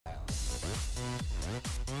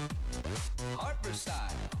Harper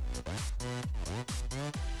style.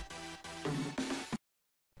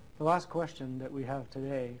 The last question that we have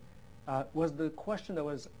today was the question that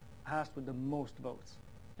was asked with the most votes,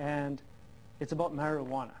 and it's about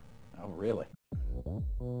marijuana. Oh, really?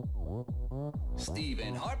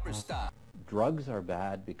 Stephen Harper style. Drugs are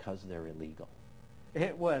bad because they're illegal.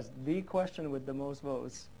 It was the question with the most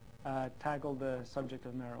votes tackled the subject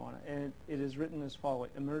of marijuana, and it is written as follows.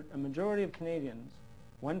 A majority of Canadians,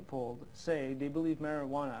 when polled, say they believe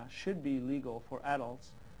marijuana should be legal for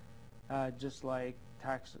adults, just like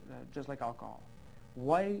alcohol.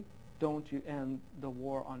 Why don't you end the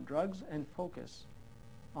war on drugs and focus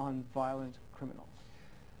on violent criminals?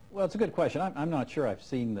 Well, it's a good question. I'm not sure I've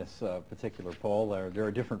seen this particular poll. There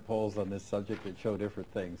are different polls on this subject that show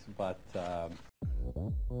different things, but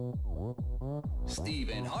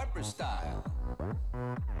Stephen Harper style.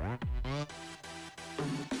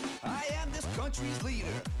 I am this country's leader.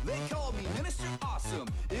 They call me Minister Awesome.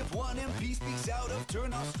 If one MP speaks out of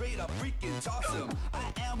turn, I'll straight up freaking toss him.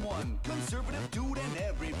 I am one conservative dude and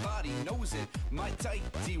everybody knows it. My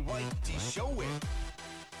tighty whitey show it.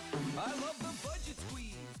 I love the budget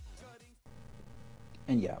squeeze.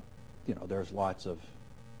 and yeah, you know, there's lots of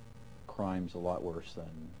crimes a lot worse than,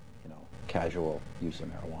 you know, casual use of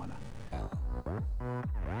marijuana.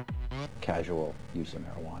 Casual use of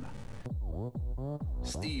marijuana.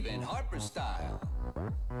 Stephen Harper style.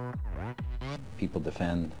 People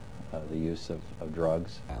defend the use of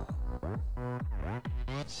drugs.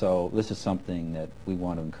 So this is something that we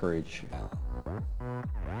want to encourage.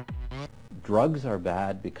 Drugs are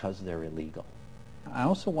bad because they're illegal. I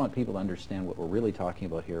also want people to understand what we're really talking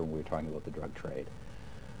about here when we're talking about the drug trade.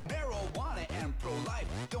 Marijuana and pro-life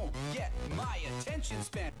don't get my attention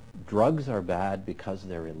span. Drugs are bad because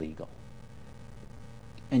they're illegal.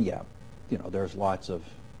 And yeah, you know, there's lots of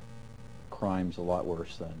crimes a lot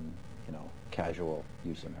worse than, you know, casual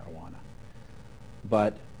use of marijuana.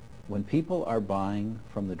 But when people are buying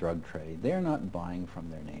from the drug trade, they're not buying from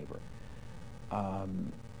their neighbor.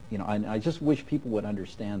 You know, I just wish people would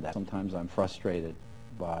understand that. Sometimes I'm frustrated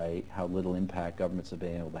by how little impact governments have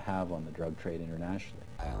been able to have on the drug trade internationally.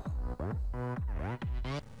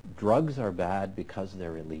 Drugs are bad because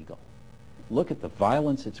they're illegal. Look at the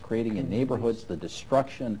violence it's creating in neighborhoods, the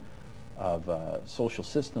destruction of social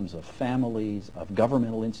systems, of families, of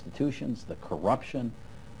governmental institutions, the corruption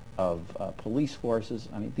of police forces.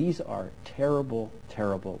 I mean, these are terrible,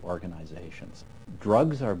 terrible organizations.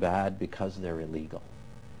 Drugs are bad because they're illegal.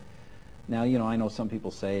 Now, you know, I know some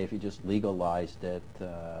people say if you just legalized it,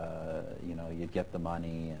 you know, you'd get the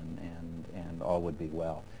money and all would be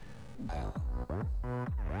well.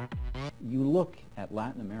 You look at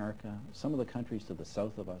Latin America, some of the countries to the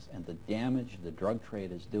south of us, and the damage the drug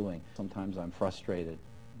trade is doing. Sometimes I'm frustrated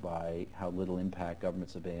by how little impact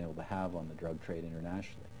governments have been able to have on the drug trade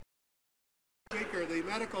internationally. Speaker, the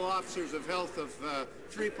medical officers of health of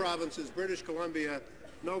 3 provinces, British Columbia,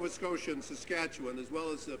 Nova Scotia and Saskatchewan, as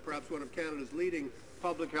well as perhaps one of Canada's leading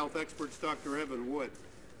public health experts, Dr. Evan Wood,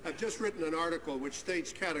 have just written an article which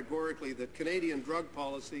states categorically that Canadian drug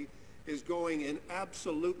policy is going in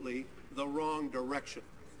absolutely the wrong direction.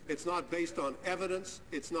 It's not based on evidence,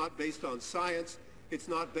 it's not based on science, it's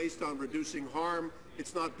not based on reducing harm,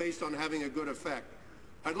 it's not based on having a good effect.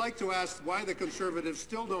 I'd like to ask why the Conservatives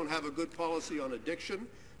still don't have a good policy on addiction,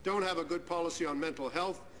 don't have a good policy on mental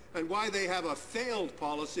health, and why they have a failed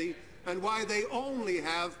policy, and why they only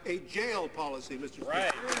have a jail policy, Mr. Speaker.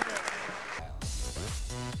 Right.